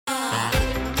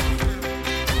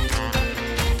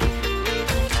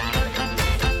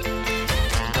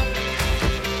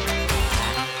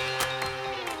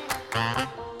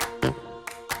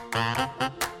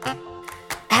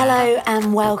Hello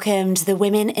and welcome to the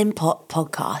Women in Pop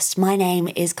podcast. My name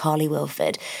is Carly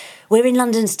Wilford. We're in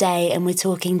London today and we're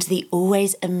talking to the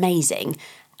always amazing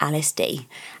Alice Dee.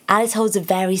 Alice holds a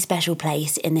very special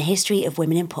place in the history of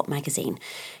Women in Pop magazine.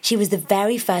 She was the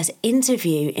very first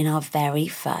interview in our very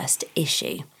first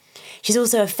issue. She's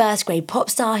also a first grade pop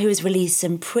star who has released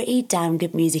some pretty damn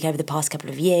good music over the past couple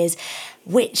of years,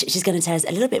 which she's going to tell us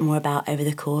a little bit more about over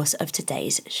the course of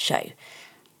today's show.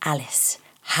 Alice,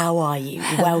 how are you?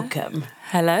 Welcome.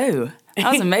 Hello.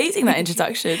 That was amazing, that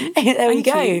introduction. There we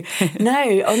go.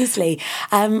 No, honestly,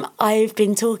 I've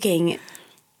been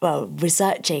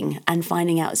researching and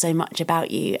finding out so much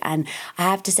about you. And I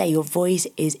have to say, your voice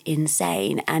is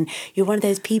insane. And you're one of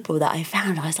those people that I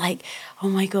found, I was like, oh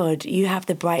my God, you have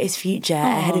the brightest future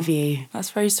ahead of you. That's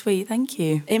very sweet. Thank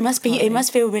you. It must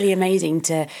feel really amazing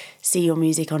to see your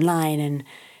music online and,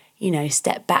 you know,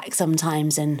 step back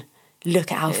sometimes and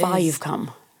look at how far you've come.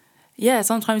 Yeah,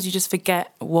 sometimes you just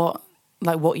forget what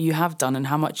you have done and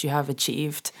how much you have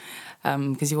achieved,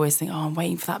 because you always think, oh, I'm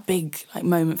waiting for that big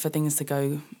moment for things to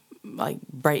go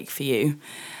break for you.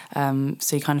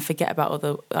 So you kind of forget about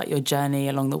all your journey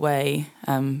along the way.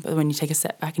 But when you take a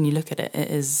step back and you look at it,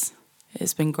 it's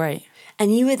been great.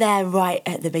 And you were there right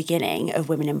at the beginning of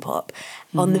Women in Pop,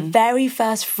 on the very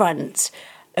first front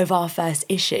of our first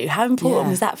issue. How important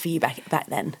was that for you back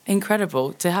then?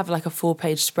 Incredible to have a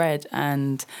 4-page spread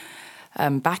and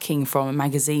backing from a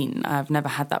magazine. I've never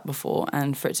had that before,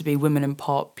 and for it to be Women in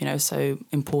Pop, so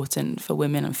important for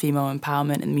women and female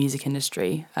empowerment in the music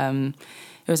industry, it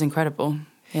was incredible.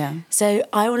 Yeah. So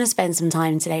I want to spend some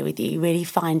time today with you really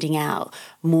finding out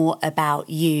more about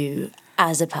you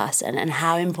as a person and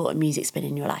how important music's been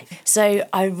in your life. So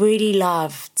I really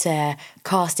love to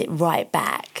cast it right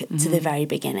back to the very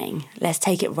beginning. Let's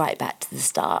take it right back to the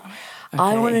start. Okay.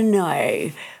 I want to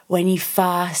know when you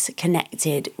first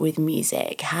connected with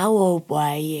music. How old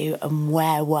were you and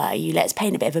where were you? Let's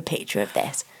paint a bit of a picture of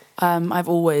this. I've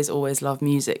always loved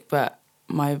music, but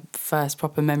my first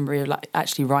proper memory of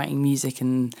actually writing music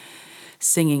and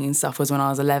singing and stuff was when I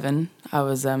was 11. I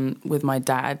was with my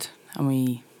dad and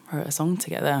we wrote a song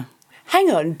together.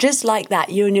 Hang on, just like that,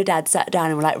 you and your dad sat down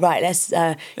and were like, right, let's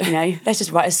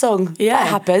just write a song. Yeah, that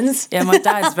happens. Yeah, my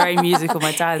dad's very musical.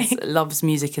 My dad loves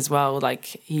music as well.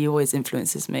 He always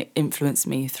influenced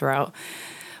me throughout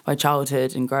my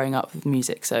childhood and growing up with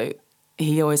music. So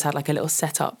he always had a little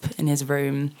setup in his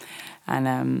room,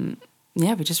 and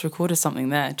we just recorded something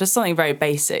there, just something very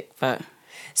basic, but.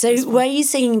 So were you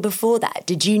singing before that?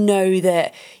 Did you know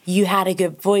that you had a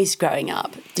good voice growing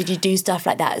up? Did you do stuff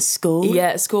like that at school? Yeah,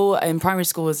 at school, in primary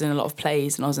school, I was in a lot of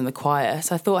plays and I was in the choir.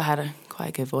 So I thought I had quite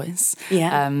a good voice.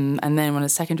 Yeah. And then when I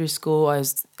was secondary school, I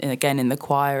was again in the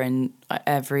choir, and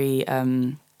every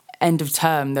end of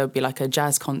term, there would be a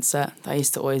jazz concert that I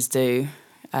used to always do,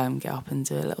 get up and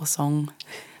do a little song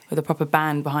with a proper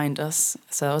band behind us.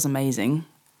 So that was amazing.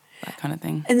 That kind of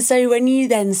thing. And so when you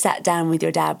then sat down with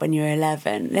your dad when you were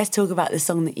 11, let's talk about the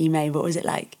song that you made. What was it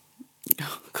like?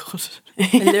 Oh, God.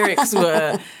 The lyrics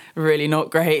were really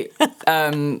not great.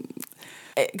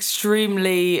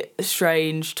 Extremely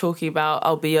strange, talking about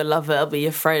I'll be your lover, I'll be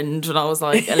your friend when I was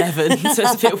 11, so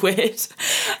it's a bit weird.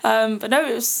 But no,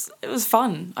 it was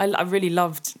fun. I really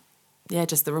loved,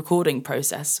 just the recording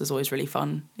process was always really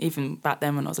fun, even back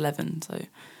then when I was 11, so...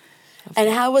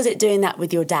 And how was it doing that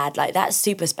with your dad? That's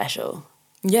super special.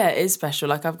 Yeah, it is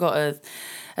special. I've got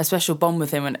a special bond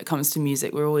with him when it comes to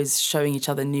music. We're always showing each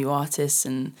other new artists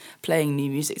and playing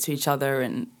new music to each other,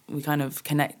 and we kind of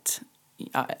connect.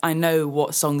 I know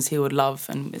what songs he would love,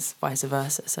 and it's vice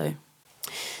versa.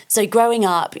 So growing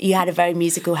up, you had a very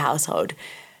musical household.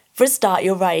 For a start,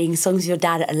 you're writing songs with your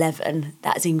dad at 11.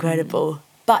 That's incredible.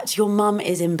 But your mum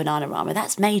is in Bananarama.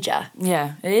 That's major.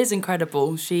 Yeah, it is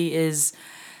incredible. She is...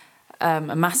 a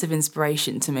massive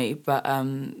inspiration to me, but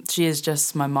she is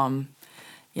just my mum.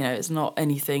 It's not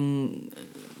anything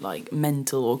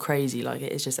mental or crazy.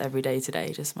 It is just every day to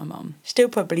day, just my mum. Still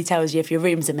probably tells you if your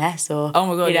room's a mess or... Oh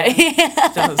my God, yeah. She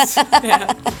does.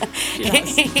 Yeah,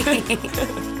 she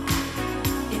does.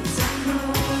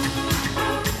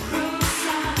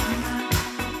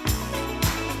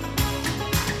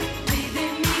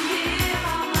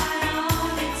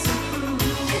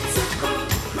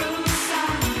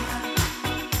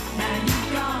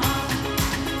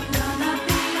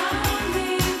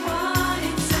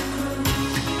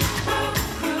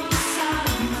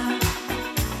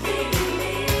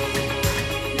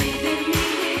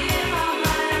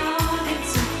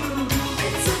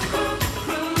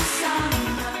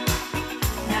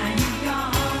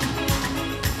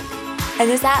 And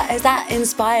has that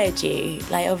inspired you?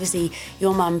 Obviously,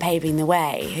 your mum paving the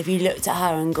way. Have you looked at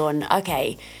her and gone,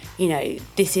 okay, you know,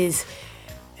 this is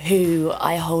who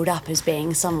I hold up as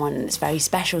being someone that's very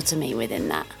special to me within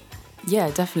that. Yeah,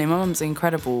 definitely. My mum's an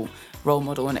incredible role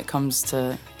model when it comes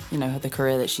to, you know, the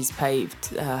career that she's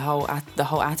paved. The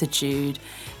whole attitude,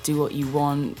 do what you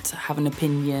want, have an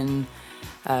opinion,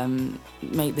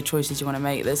 make the choices you want to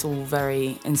make. That's all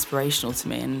very inspirational to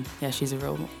me, and yeah, she's a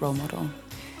real role model.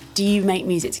 Do you make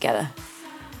music together?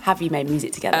 Have you made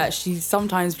music together? She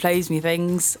sometimes plays me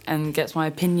things and gets my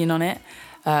opinion on it.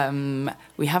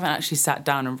 We haven't actually sat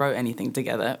down and wrote anything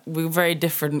together. We're very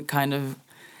different kind of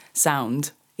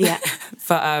sound. Yeah.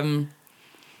 But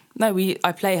no,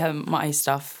 I play her my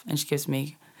stuff and she gives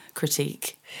me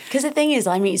critique. Because the thing is,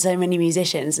 I meet so many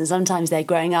musicians, and sometimes they're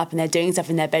growing up and they're doing stuff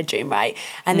in their bedroom, right?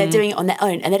 And they're doing it on their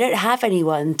own, and they don't have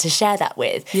anyone to share that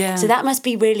with. Yeah. So that must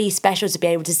be really special to be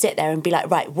able to sit there and be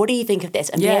like, right, what do you think of this?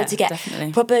 And be able to get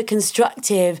proper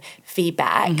constructive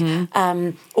feedback,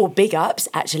 or big ups,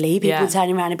 actually. People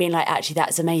turning around and being like, actually,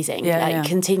 that's amazing.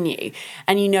 Continue.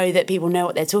 And you know that people know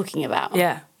what they're talking about.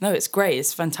 Yeah. No, it's great.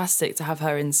 It's fantastic to have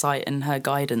her insight and her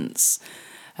guidance.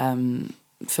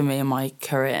 For me and my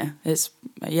career, it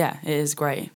is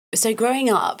great. So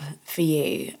growing up for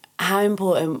you, how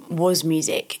important was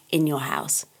music in your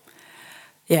house?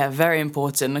 Yeah, very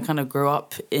important. I kind of grew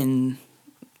up in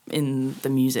the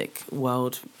music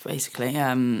world, basically.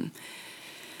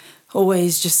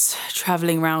 Always just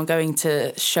travelling around, going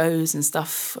to shows and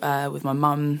stuff with my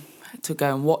mum to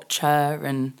go and watch her.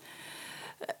 And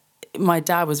my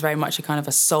dad was very much a kind of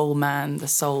a soul man, the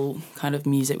soul kind of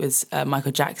music with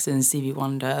Michael Jackson, Stevie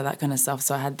Wonder, that kind of stuff.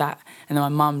 So I had that. And then my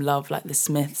mum loved like the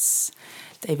Smiths,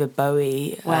 David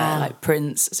Bowie, like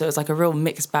Prince. So it was like a real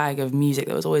mixed bag of music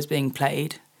that was always being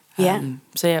played. So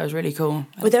yeah, it was really cool.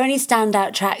 Were there any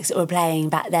standout tracks that were playing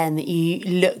back then that you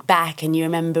look back and you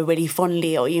remember really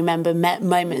fondly, or you remember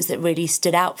moments that really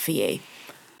stood out for you?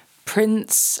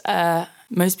 Prince,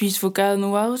 Most Beautiful Girl in the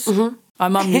World. Mm-hmm. My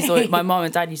mum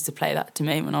and dad used to play that to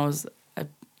me when I was a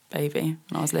baby,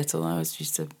 when I was little. I always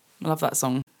used to love that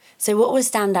song. So what were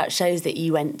standout shows that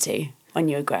you went to when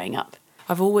you were growing up?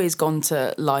 I've always gone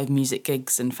to live music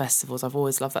gigs and festivals. I've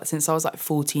always loved that. Since I was like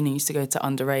 14, I used to go to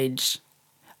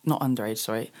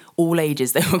all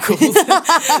ages they were called.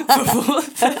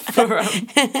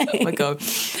 Oh my God.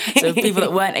 So people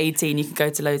that weren't 18, you could go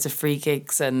to loads of free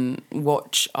gigs and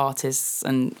watch artists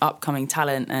and upcoming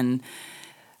talent, and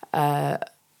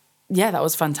that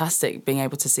was fantastic, being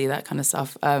able to see that kind of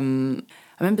stuff. I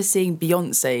remember seeing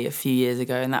Beyonce a few years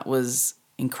ago, and that was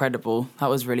incredible. That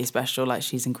was really special. Like,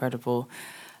 she's incredible.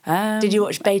 Did you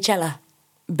watch Beychella?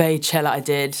 Beychella, I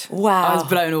did. Wow. I was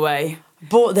blown away.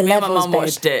 Bought the levels, and my mum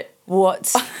watched it.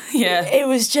 What? Yeah. It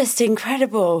was just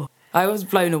incredible. I was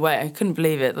blown away. I couldn't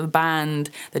believe it. The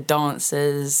band, the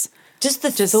dancers. Just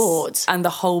the thought. And the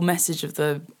whole message of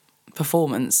the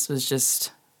performance was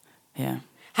just, yeah.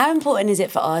 How important is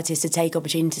it for artists to take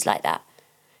opportunities like that?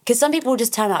 Because some people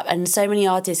just turn up, and so many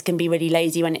artists can be really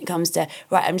lazy when it comes to,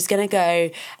 right, I'm just going to go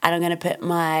and I'm going to put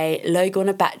my logo on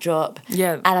a backdrop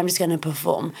and I'm just going to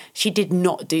perform. She did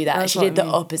not do that. She did the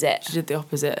opposite. She did the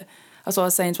opposite. That's what I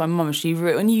was saying to my mum.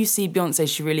 When you see Beyonce,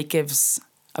 she really gives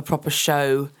a proper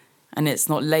show, and it's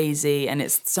not lazy, and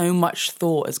it's so much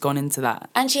thought has gone into that.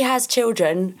 And she has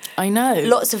children. I know.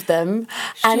 Lots of them.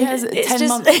 She has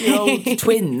 10-month-old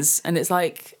twins, and it's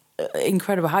like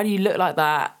incredible. How do you look like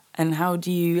that? And how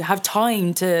do you have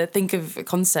time to think of a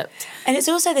concept? And it's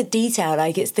also the detail,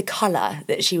 like it's the colour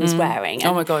that she was wearing.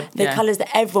 Oh my God, the colours that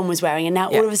everyone was wearing. And now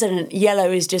all of a sudden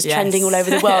yellow is just trending all over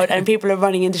the world and people are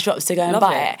running into shops to go and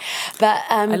buy it. But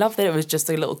I love that it was just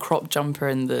a little crop jumper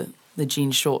and the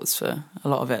jean shorts for a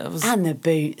lot of it. And the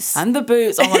boots. Oh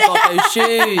my God, those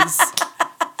shoes.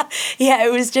 Yeah,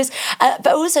 it was just, but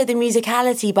also the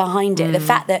musicality behind it, the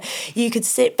fact that you could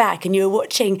sit back and you were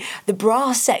watching the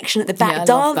brass section at the back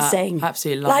dancing.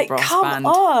 Absolutely love the brass band. Come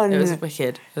on. It was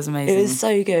wicked. It was amazing. It was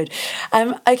so good.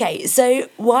 Okay, so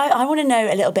I want to know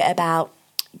a little bit about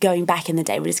going back in the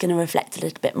day. We're just going to reflect a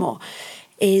little bit more.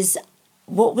 Is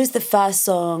what was the first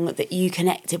song that you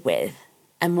connected with,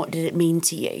 and what did it mean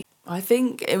to you? I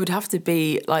think it would have to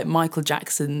be like Michael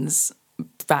Jackson's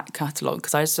back catalogue,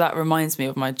 because that reminds me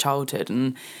of my childhood.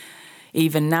 And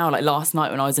even now, like last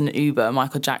night when I was in an Uber,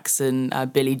 Michael Jackson,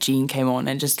 Billie Jean came on,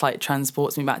 and just like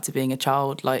transports me back to being a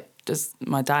child. Like, just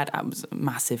my dad was a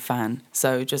massive fan,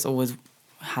 so just always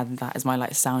had that as my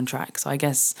like soundtrack. So I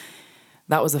guess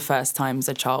that was the first time as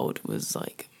a child, was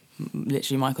like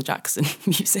literally Michael Jackson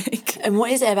music. And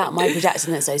what is it about Michael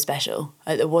Jackson that's so special,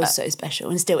 that was so special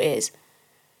and still is?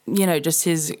 You know, just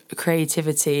his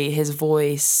creativity, his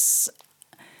voice,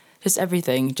 just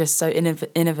everything, just so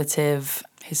innovative.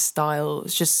 His style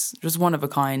was just one of a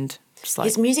kind. Just like,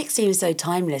 his music seems so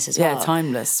timeless as well. yeah,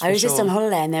 timeless. I was just sure. on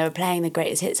holiday and they were playing the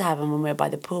Greatest Hits album when we were by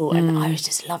the pool, and I was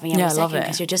just loving every Yeah, I love second, it.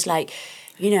 because you're just like,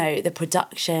 you know, the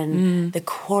production, the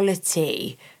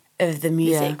quality of the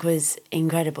music was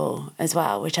incredible as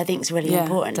well, which I think is really Yeah,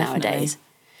 important definitely. nowadays.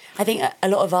 I think a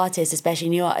lot of artists, especially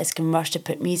new artists, can rush to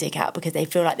put music out because they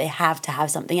feel like they have to have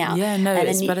something out. Yeah, no, And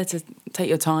it's then better to take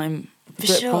your time, For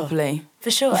do sure. it properly.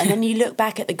 For sure. And then you look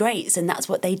back at the greats, and that's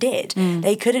what they did.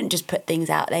 They couldn't just put things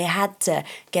out. They had to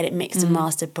get it mixed and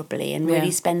mastered properly, and really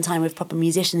Yeah. spend time with proper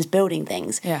musicians building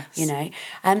things. Yes. You know,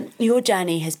 your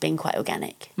journey has been quite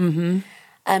organic. Mm-hmm.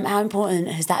 How important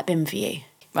has that been for you?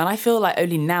 And I feel like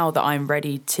only now that I'm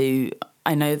ready to,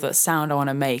 I know the sound I want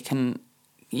to make. And,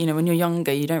 you know, when you're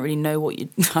younger, you don't really know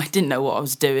I didn't know what I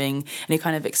was doing. And you're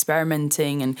kind of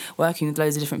experimenting and working with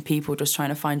loads of different people, just trying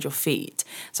to find your feet.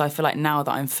 So I feel like now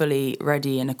that I'm fully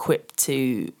ready and equipped to,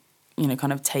 you know,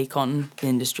 kind of take on the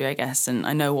industry, I guess. And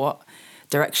I know what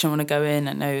direction I want to go in.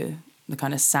 I know the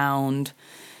kind of sound.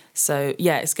 So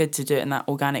yeah, it's good to do it in that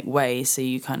organic way. So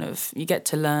you get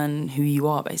to learn who you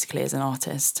are basically as an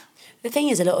artist. The thing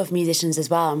is, a lot of musicians as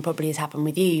well, and probably has happened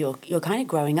with you, you're kind of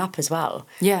growing up as well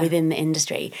within the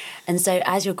industry. And so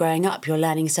as you're growing up, you're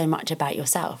learning so much about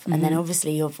yourself. And then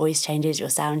obviously your voice changes, your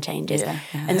sound changes. Yeah.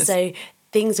 And so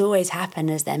things always happen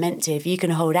as they're meant to. If you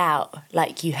can hold out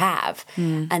like you have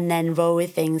and then roll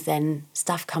with things, then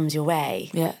stuff comes your way.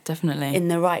 Yeah, definitely. In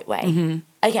the right way.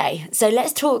 Okay, so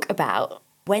let's talk about,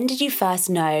 when did you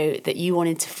first know that you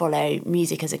wanted to follow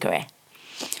music as a career?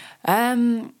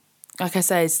 Like I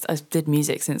say, I did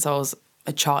music since I was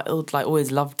a child, like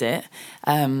always loved it.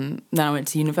 Then I went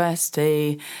to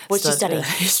university. What did you studied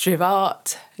study? History of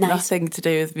art. Nice. Nothing to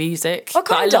do with music. What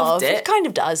but kind I loved of? it. It kind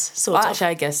of does, sort Well, of. actually,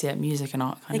 I guess, yeah, music and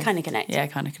art They kind of connect. Yeah,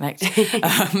 kind of connect.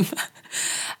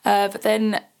 But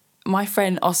then my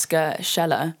friend Oscar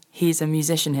Scheller, he's a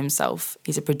musician himself.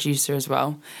 He's a producer as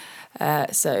well.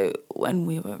 So when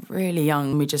we were really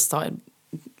young, we just started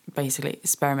basically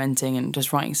experimenting and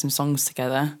just writing some songs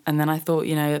together. And then I thought,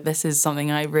 you know, this is something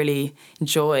I really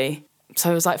enjoy. So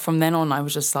it was like from then on, I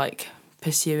was just like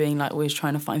pursuing, like always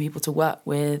trying to find people to work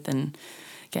with and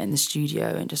get in the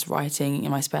studio and just writing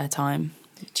in my spare time.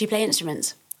 Do you play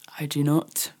instruments? I do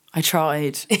not. I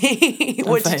tried.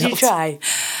 What did you failed. try?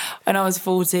 When I was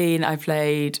 14, I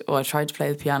tried to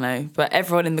play the piano, but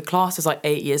everyone in the class was like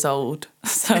 8 years old.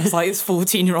 So it was like this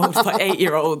 14-year-olds, like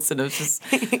 8-year-olds, and it was just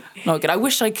not good. I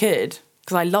wish I could,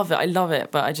 because I love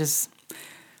it, but I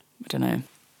don't know.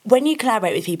 When you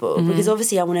collaborate with people, because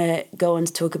obviously I want to go on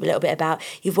to talk a little bit about,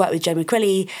 you've worked with Joe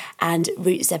McCrilley and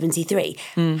Route 73.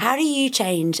 How do you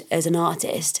change as an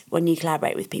artist when you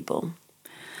collaborate with people?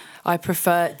 I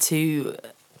prefer to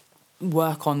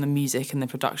work on the music and the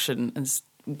production as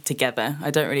together. I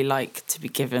don't really like to be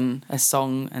given a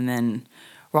song and then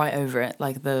write over it.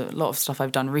 Like a lot of stuff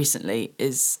I've done recently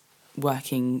is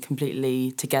working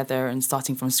completely together and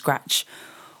starting from scratch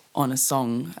on a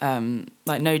song.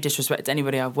 Like no disrespect to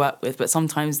anybody I've worked with, but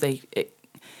sometimes they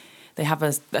have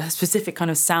a specific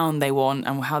kind of sound they want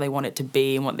and how they want it to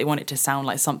be and what they want it to sound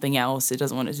like something else. It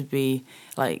doesn't want it to be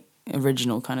like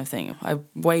original kind of thing. I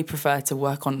way prefer to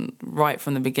work on right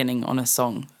from the beginning on a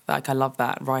song. Like I love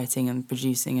that, writing and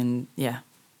producing and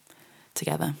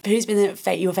together. Who's been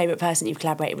your favourite person you've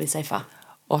collaborated with so far?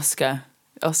 Oscar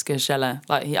Scheller.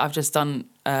 Like I've just done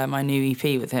my new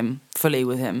EP with him, fully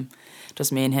with him,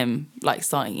 just me and him, like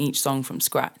starting each song from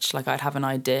scratch. Like I'd have an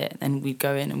idea and we'd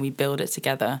go in and we'd build it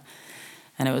together.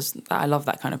 And I love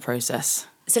that kind of process.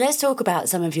 So let's talk about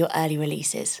some of your early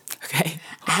releases. Okay.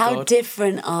 How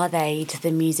different are they to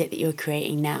the music that you're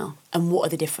creating now? And what are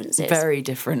the differences? Very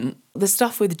different. The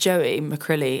stuff with Joey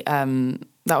McCrilley,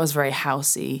 that was very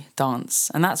housey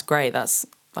dance. And that's great. That's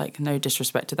like no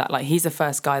disrespect to that. Like he's the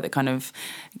first guy that kind of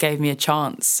gave me a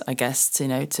chance, I guess,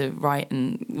 to write.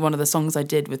 And one of the songs I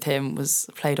did with him was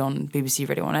played on BBC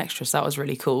Radio 1 Extra. So that was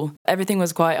really cool. Everything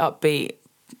was quite upbeat,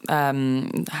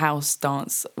 house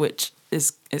dance, which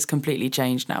is completely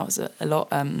changed now. It's a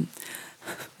lot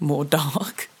more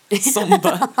dark,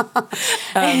 somber.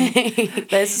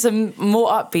 There's some more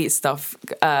upbeat stuff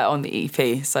on the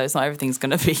EP, so it's not everything's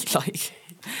going to be like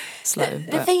slow.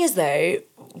 The thing is, though,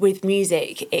 with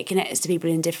music, it connects to people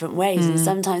in different ways, and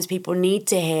sometimes people need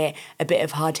to hear a bit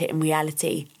of hard-hitting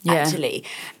reality, actually.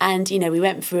 And, we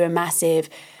went through a massive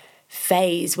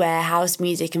phase where house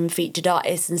music and featured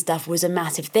artists and stuff was a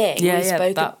massive thing.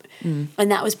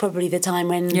 And that was probably the time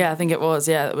when... Yeah, I think it was.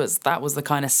 Yeah, that was the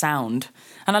kind of sound.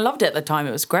 And I loved it at the time.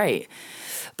 It was great.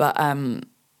 But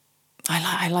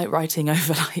I like writing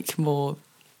over like more...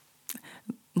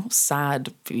 Not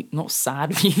sad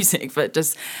music, but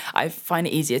just I find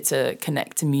it easier to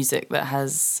connect to music that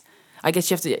has I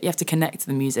guess you have to connect to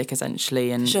the music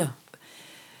essentially, and Sure.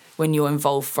 when you're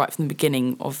involved right from the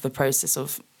beginning of the process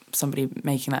of somebody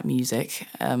making that music,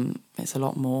 it's a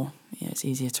lot more, it's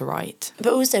easier to write. But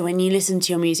also when you listen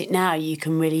to your music now, you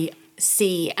can really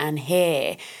see and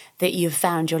hear that you've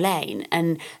found your lane,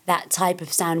 and that type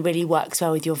of sound really works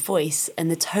well with your voice and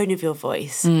the tone of your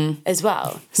voice as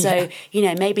well. So,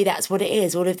 maybe that's what it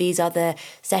is. All of these other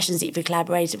sessions that you've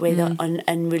collaborated with on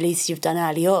and releases you've done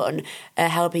early on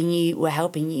were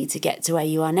helping you to get to where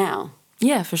you are now.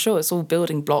 Yeah, for sure. It's all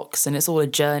building blocks, and it's all a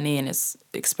journey, and it's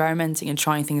experimenting and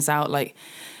trying things out. Like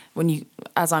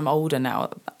as I'm older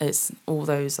now, it's all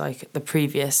those like the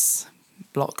previous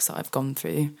blocks that I've gone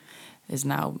through is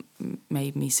now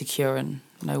made me secure and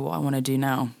know what I want to do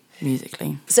now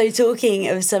musically. So talking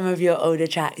of some of your older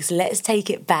tracks, let's take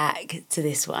it back to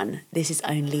this one. This is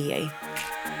Only You.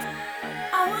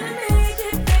 I wanna make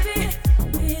it, baby,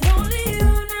 with only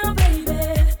you now,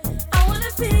 baby. I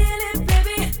wanna feel it,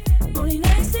 baby, only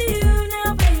next to you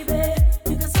now, baby.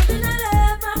 You got something I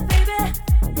love, my baby.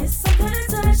 It's some kind of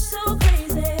touch so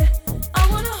crazy. I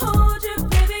wanna hold you,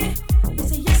 baby.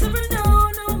 It's a yes or a no,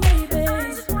 no, maybe. I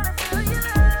just wanna feel your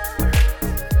love,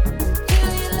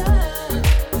 feel your love.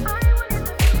 I want it to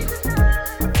be just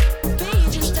us, be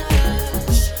just us.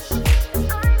 I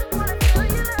just wanna feel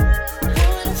your love.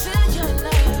 Wanna feel your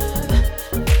love.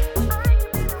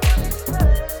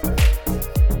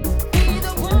 Be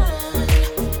the one.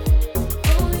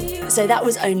 Only you. So that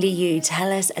was Only You.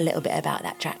 Tell us a little bit about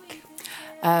that track.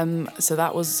 So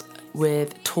that was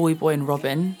with Toy Boy and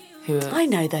Robin, who are... I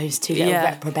know those two little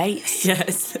Yeah. reprobates.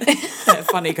 Yes, they're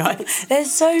funny guys. They're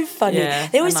so funny. Yeah,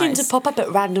 They always they're seem to nice. pop up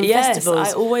at random Yes, festivals.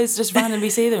 I always just randomly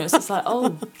see them. It's just like,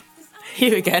 oh,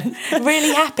 you again.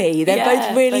 Really happy. They're Yeah,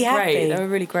 both really they're happy. Great. They were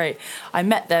really great. I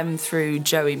met them through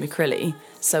Joey McCrilly.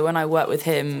 So when I worked with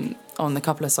him on a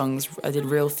couple of songs, I did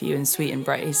Real For You and Sweet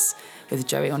Embrace with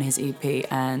Joey on his EP,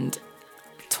 and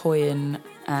Toyin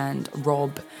and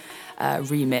Rob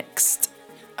remixed,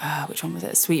 which one was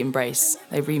it? Sweet Embrace.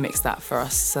 They remixed that for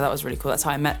us. So that was really cool. That's how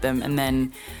I met them. And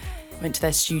then went to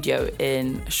their studio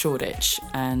in Shoreditch,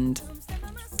 and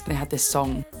they had this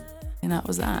song, and that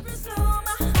was that. Slow, my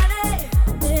honey.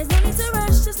 There's no need to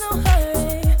rush, there's no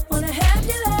hurry. Wanna have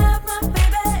your love, my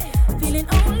baby. Feeling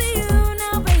only you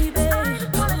now, baby.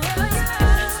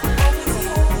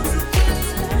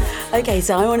 Okay,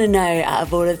 so I want to know, out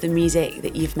of all of the music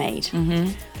that you've made,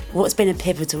 what's been a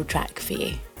pivotal track for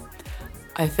you?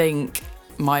 I think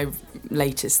my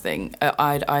latest thing,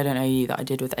 I Don't Know You, that I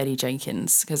did with Eddie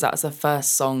Jenkins, because that's the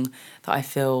first song that I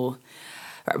feel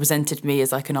represented me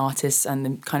as like an artist and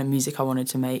the kind of music I wanted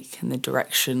to make and the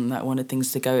direction that I wanted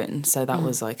things to go in. So that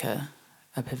was like a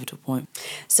pivotal point.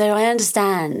 So I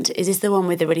understand, is this the one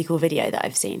with the really cool video that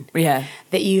I've seen? Yeah.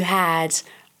 That you had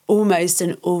almost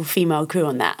an all-female crew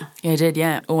on that. Yeah, I did,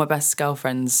 yeah. All my best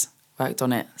girlfriends worked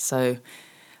on it. So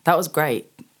that was great.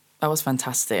 That was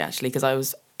fantastic, actually, because I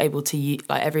was able to,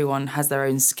 like, everyone has their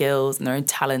own skills and their own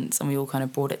talents, and we all kind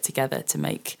of brought it together to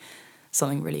make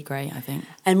something really great, I think.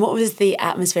 And what was the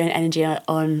atmosphere and energy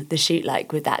on the shoot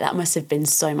like with that? That must have been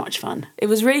so much fun. It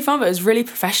was really fun, but it was really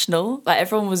professional. Like,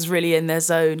 everyone was really in their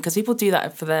zone, because people do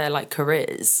that for their, like,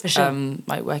 careers. For sure.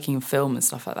 Like working in film and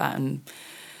stuff like that. And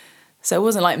so it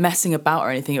wasn't like messing about or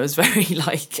anything. It was very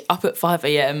like up at 5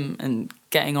 a.m. and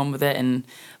getting on with it.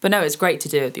 But no, it's great to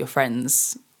do it with your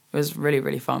friends. It was really,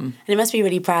 really fun. And it must be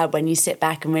really proud when you sit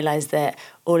back and realise that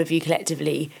all of you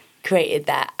collectively created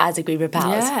that as a group of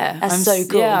pals. Yeah. That's so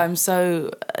cool. Yeah, I'm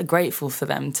so grateful for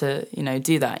them to,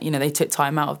 do that. They took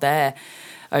time out of their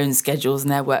own schedules and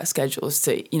their work schedules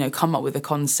to, come up with a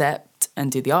concept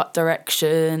and do the art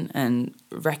direction and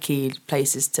recce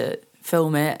places to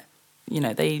film it.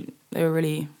 They were a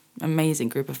really amazing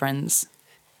group of friends.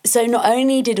 So not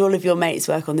only did all of your mates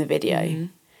work on the video,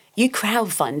 you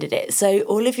crowdfunded it. So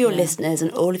all of your listeners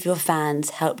and all of your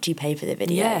fans helped you pay for the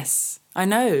video. Yes, I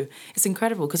know. It's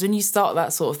incredible, because when you start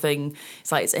that sort of thing,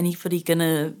 it's like, is anybody going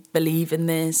to believe in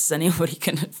this? Is anybody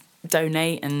going to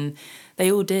donate? And they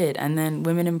all did. And then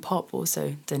Women in Pop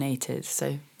also donated.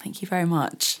 So thank you very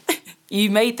much. You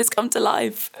made this come to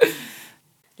life.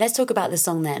 Let's talk about the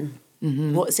song then.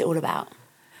 What's it all about?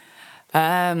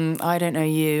 I Don't Know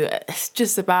You. It's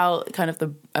just about kind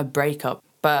of a breakup.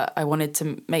 But I wanted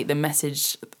to make the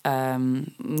message,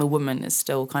 the woman is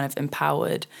still kind of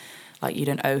empowered. Like, you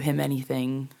don't owe him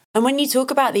anything. And when you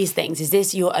talk about these things, is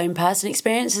this your own personal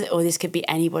experience, or this could be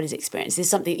anybody's experience? Is this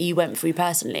something that you went through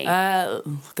personally?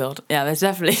 God, yeah, there's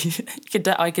definitely.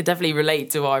 I could definitely relate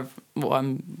to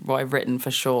what I've written for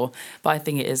sure. But I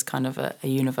think it is kind of a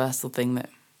universal thing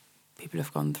that people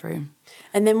have gone through.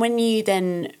 And then when you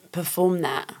then perform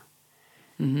that,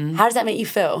 How does that make you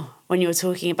feel when you're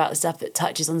talking about stuff that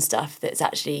touches on stuff that's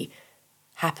actually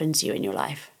happened to you in your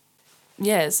life?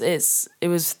 Yes, it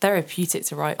was therapeutic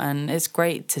to write, and it's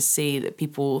great to see that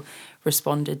people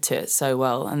responded to it so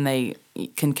well and they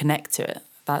can connect to it.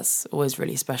 That's always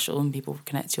really special when people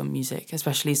connect to your music,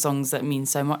 especially songs that mean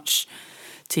so much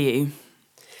to you.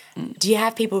 Do you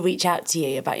have people reach out to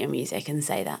you about your music and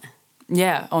say that?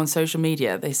 Yeah, on social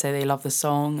media, they say they love the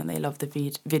song and they love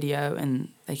the video and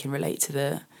they can relate to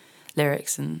the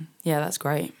lyrics, and yeah, that's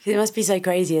great. It must be so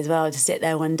crazy as well to sit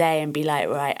there one day and be like,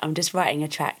 right, I'm just writing a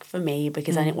track for me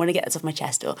because I want to get this off my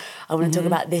chest, or I want to talk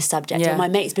about this subject, or my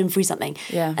mate's been through something.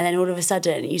 Yeah. And then all of a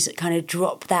sudden you kind of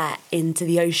drop that into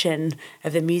the ocean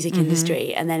of the music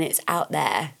industry, and then it's out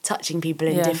there touching people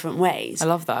in different ways. I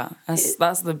love that.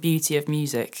 That's the beauty of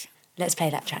music. Let's play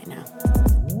that track now.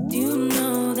 You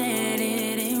know that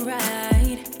it ain't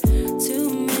right.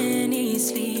 Too many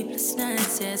sleepless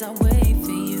nights as I wait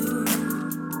for you.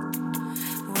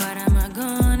 What am I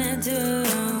gonna do?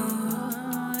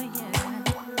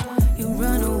 You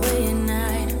run away at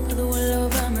night, put the wool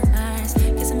over my eyes.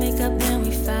 Kiss and make up, then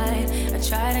we fight. I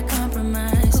try to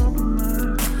compromise,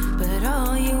 but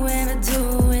all you ever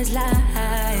do is lie.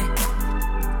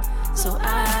 So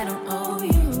I don't owe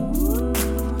you.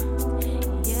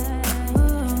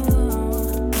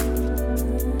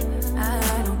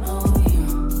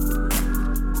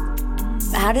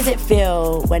 How does it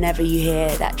feel whenever you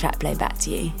hear that track play back to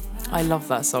you? I love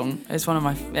that song. It's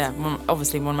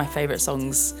obviously one of my favourite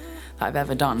songs that I've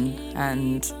ever done,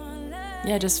 and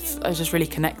I just really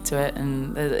connect to it,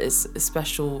 and it's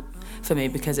special for me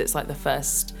because it's like the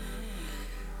first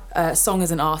song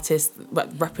as an artist that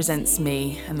represents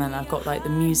me, and then I've got like the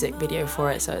music video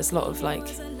for it, so it's a lot of like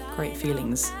great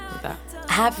feelings with that.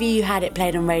 Have you had it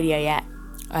played on radio yet?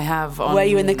 I have. Were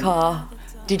you in the car?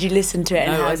 Did you listen to it?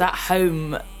 No, I was at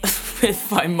home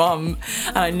with my mum,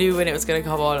 and I knew when it was going to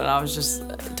come on, and I was just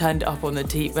turned it up on the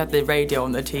TV, had the radio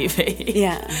on the TV.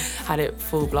 Yeah. Had it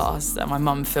full blast, and my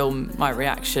mum filmed my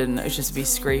reaction. It was just me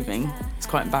screaming. It's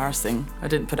quite embarrassing. I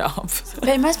didn't put it up. But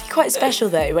it must be quite special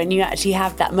though when you actually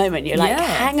have that moment. You're like,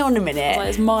 hang on a minute.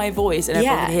 It's my voice, and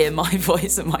everyone can hear my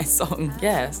voice and my song.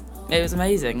 Yes. It was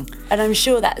amazing. And I'm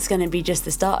sure that's going to be just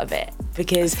the start of it,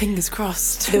 because fingers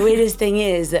crossed. The weirdest thing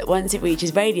is that once it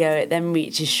reaches radio, it then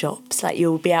reaches shops. Like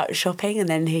you'll be out shopping and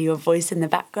then hear your voice in the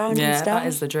background and stuff. Yeah, that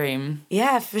is the dream.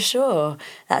 Yeah, for sure.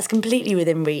 That's completely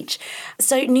within reach.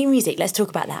 So new music, let's talk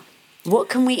about that. What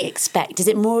can we expect? Is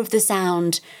it more of the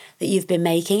sound that you've been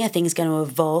making? Are things going to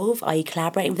evolve? Are you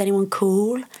collaborating with anyone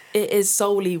cool? It is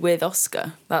solely with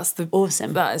Oscar. That's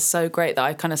awesome. That is so great that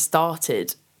I kind of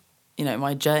started,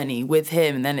 my journey with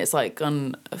him, and then it's like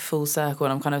gone a full circle,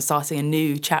 and I'm kind of starting a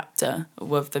new chapter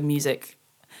with the music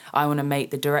I want to make,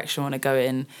 the direction I want to go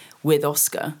in with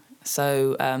Oscar.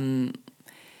 So,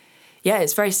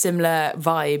 it's very similar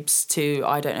vibes to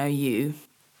I Don't Know You,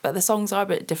 but the songs are a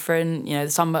bit different.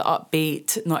 Some are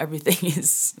upbeat, not everything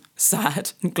is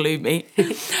sad and gloomy.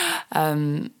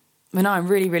 But no, I'm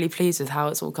really, really pleased with how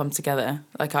it's all come together.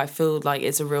 Like, I feel like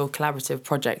it's a real collaborative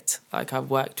project. Like, I've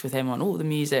worked with him on all the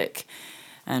music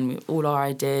and all our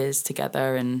ideas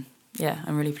together. And,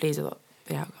 I'm really pleased with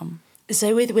the outcome.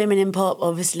 So with Women in Pop,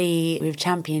 obviously, we've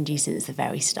championed you since the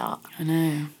very start. I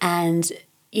know. And,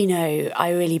 I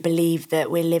really believe that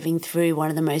we're living through one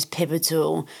of the most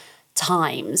pivotal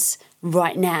times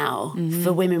right now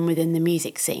for women within the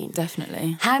music scene.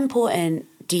 Definitely. How important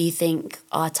do you think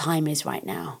our time is right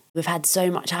now? We've had so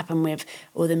much happen with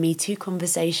all the Me Too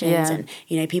conversations and,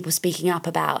 people speaking up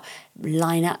about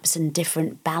lineups and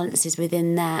different balances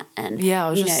within that. And I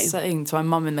was just saying to my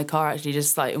mum in the car, actually,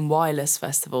 just like in Wireless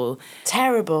Festival.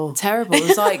 Terrible. It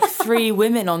was like 3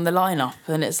 women on the lineup,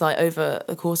 and it's like over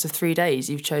the course of 3 days,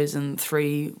 you've chosen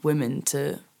 3 women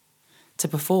to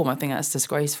perform. I think that's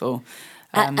disgraceful.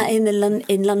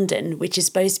 In London, which is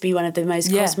supposed to be one of the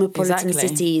most cosmopolitan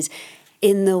cities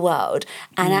in the world,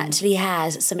 and actually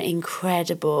has some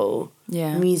incredible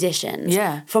musicians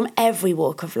from every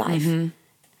walk of life.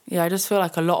 I just feel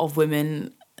like a lot of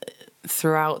women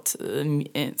throughout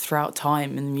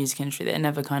time in the music industry, they're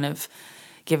never kind of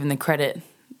given the credit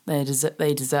they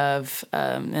deserve.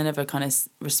 They're never kind of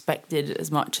respected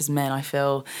as much as men, I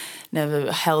feel.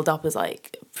 Never held up as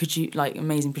like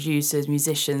amazing producers,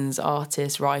 musicians,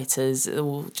 artists, writers,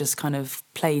 all just kind of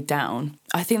played down.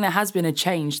 I think there has been a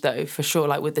change though, for sure,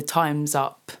 like with the Time's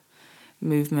Up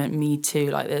movement, Me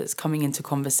Too, like it's coming into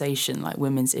conversation, like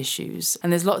women's issues.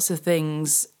 And there's lots of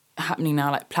things happening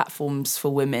now, like platforms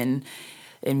for women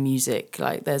in music.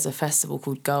 Like there's a festival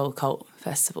called Girl Cult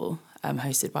Festival,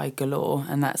 hosted by Galore,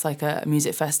 and that's like a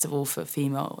music festival for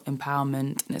female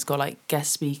empowerment, and it's got like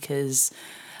guest speakers,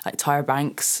 like Tyra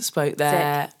Banks spoke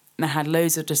there, Sick. and it had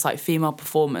loads of just like female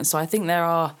performers. So I think there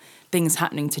are things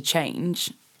happening to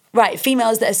change. Right,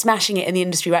 females that are smashing it in the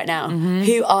industry right now. Mm-hmm.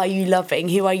 Who are you loving?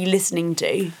 Who are you listening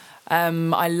to?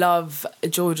 I love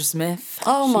Georgia Smith.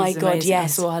 Oh my God, amazing. yes. I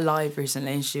saw her live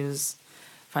recently and she was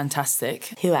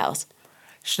fantastic. Who else?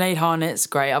 Sinead Harnett's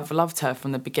great. I've loved her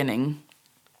from the beginning.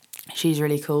 She's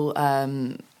really cool.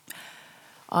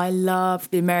 I love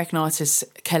the American artist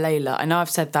Kelela. I know I've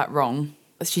said that wrong.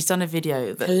 She's done a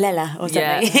video that... Lela or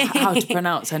something. Yeah, how to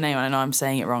pronounce her name. I know I'm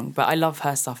saying it wrong, but I love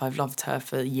her stuff. I've loved her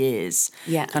for years.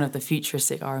 Yeah. Kind of the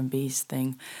futuristic R&B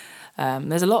thing.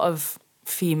 There's a lot of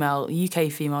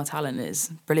UK female talent is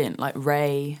brilliant, like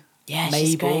Ray, Yeah,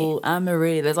 she's Mabel,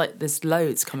 Anne-Marie. There's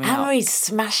loads coming out. Anne-Marie's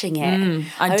smashing it.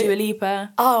 And Dua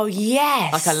Lipa. Oh,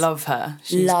 yes. Like, I love her.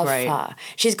 She's love great. her.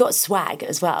 She's got swag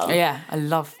as well. Yeah, I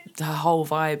love her whole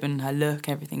vibe and her look.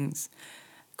 Everything's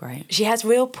great. She has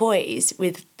real poise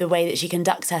with the way that she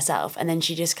conducts herself, and then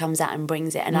she just comes out and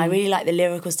brings it. And I really like the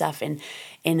lyrical stuff in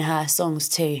her songs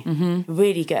too.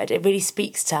 Really good. It really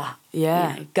speaks to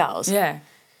girls. Yeah.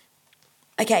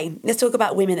 Okay, let's talk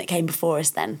about women that came before us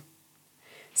then.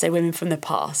 So women from the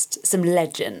past, some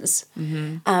legends.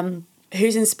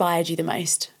 Who's inspired you the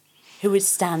most? Who would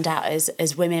stand out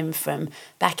as women from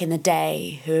back in the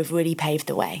day who have really paved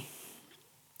the way?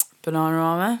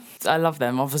 Bananarama. I love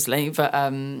them, obviously, but...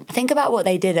 Think about what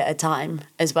they did at a time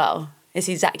as well. It's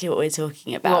exactly what we're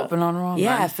talking about. What, Bananarama?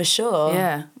 Yeah, for sure.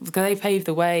 Yeah, because they paved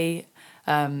the way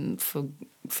for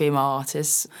female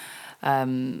artists.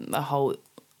 The whole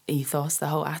ethos, the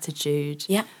whole attitude.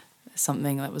 Yeah.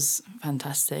 Something that was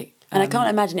fantastic. And I can't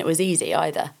imagine it was easy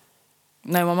either.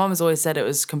 No, my mum has always said it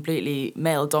was completely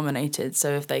male-dominated,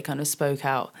 so if they kind of spoke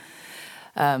out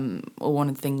or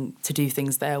wanted to do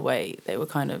things their way, they were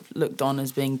kind of looked on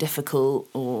as being difficult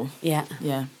or... Yeah.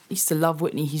 Yeah. Used to love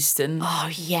Whitney Houston. Oh,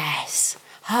 yes.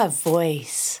 Her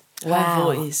voice. Her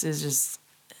Wow. voice is just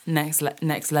next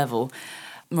level.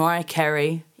 Mariah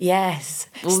Carey. Yes.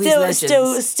 All these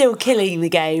legends. Still killing the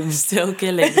game. Still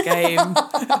killing the game.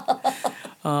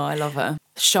 Oh, I love her.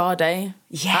 Sade.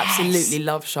 Yes. Absolutely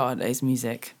love Sade's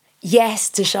music. Yes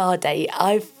to Sade.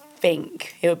 I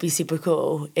think it would be super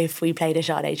cool if we played a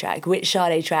Sade track. Which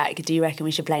Sade track do you reckon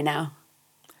we should play now?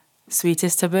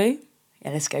 Sweetest Taboo.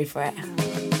 Yeah, let's go for it.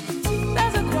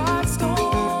 There's a quiet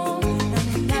storm,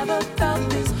 and we never felt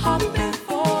this hot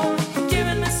before.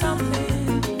 Giving me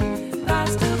something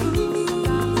that's taboo.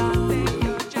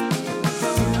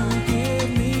 You give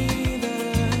me the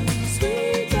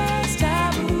sweetest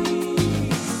taboo.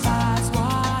 That's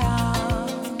why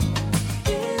I'm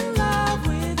in love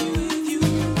with you. You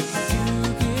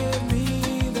give me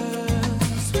the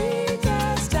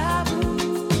sweetest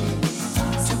taboo.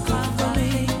 So come for me,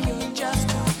 you're just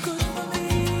too good for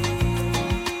me.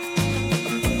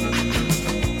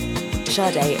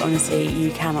 Sade, honestly,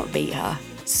 you cannot beat her.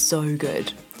 So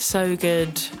good. So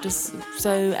good. Just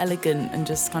so elegant and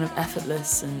just kind of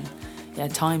effortless and,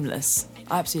 timeless.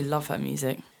 I absolutely love her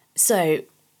music. So,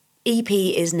 EP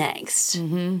is next.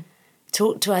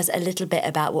 Talk to us a little bit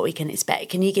about what we can expect.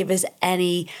 Can you give us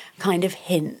any kind of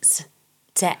hints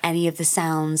to any of the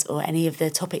sounds or any of the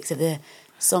topics of the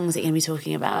songs that you're going to be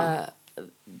talking about?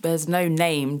 There's no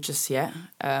name just yet.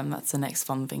 That's the next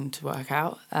fun thing to work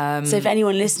out. So if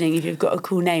anyone listening, if you've got a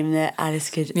cool name that Alice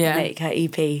could Yeah. make her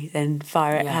EP, then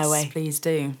fire it her way. Please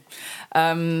do.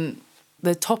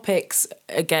 The topics,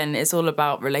 again, it's all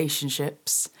about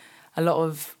relationships. A lot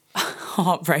of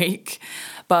heartbreak.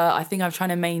 But I think I'm trying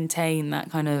to maintain that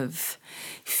kind of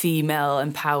female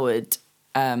empowered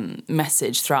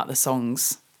message throughout the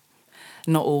songs.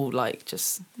 Not all like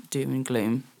just doom and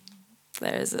gloom.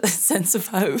 There is a sense of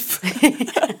hope.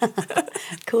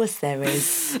 Of course there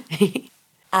is.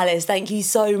 Alice, thank you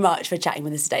so much for chatting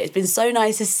with us today. It's been so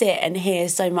nice to sit and hear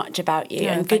so much about you,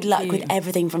 Yeah, and good thank luck you. with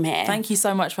everything from here. Thank you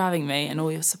so much for having me and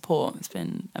all your support. It's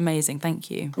been amazing.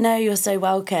 Thank you. No, you're so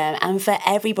welcome. And for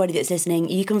everybody that's listening,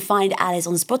 you can find Alice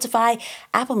on Spotify,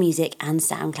 Apple Music and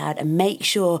SoundCloud, and make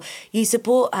sure you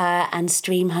support her and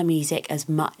stream her music as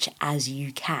much as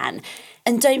you can.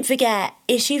 And don't forget,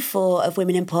 issue 4 of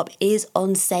Women in Pop is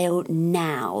on sale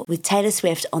now with Taylor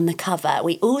Swift on the cover.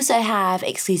 We also have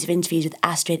exclusive interviews with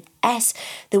Astrid S,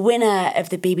 the winner of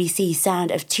the BBC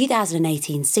Sound of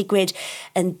 2018 Sigrid,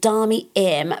 and Dami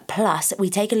Im. Plus, we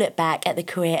take a look back at the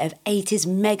career of 80s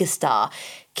megastar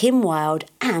Kim Wilde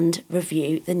and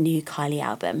review the new Kylie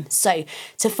album. So,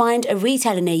 to find a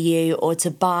retailer near you or to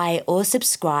buy or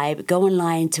subscribe, go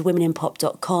online to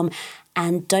womeninpop.com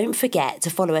And don't forget to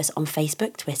follow us on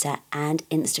Facebook, Twitter, and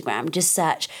Instagram. Just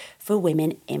search for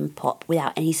Women in Pop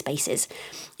without any spaces.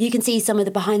 You can see some of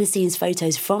the behind the scenes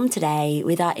photos from today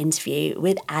with our interview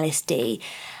with Alice D.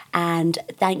 And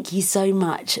thank you so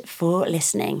much for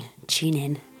listening. Tune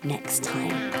in next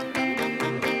time.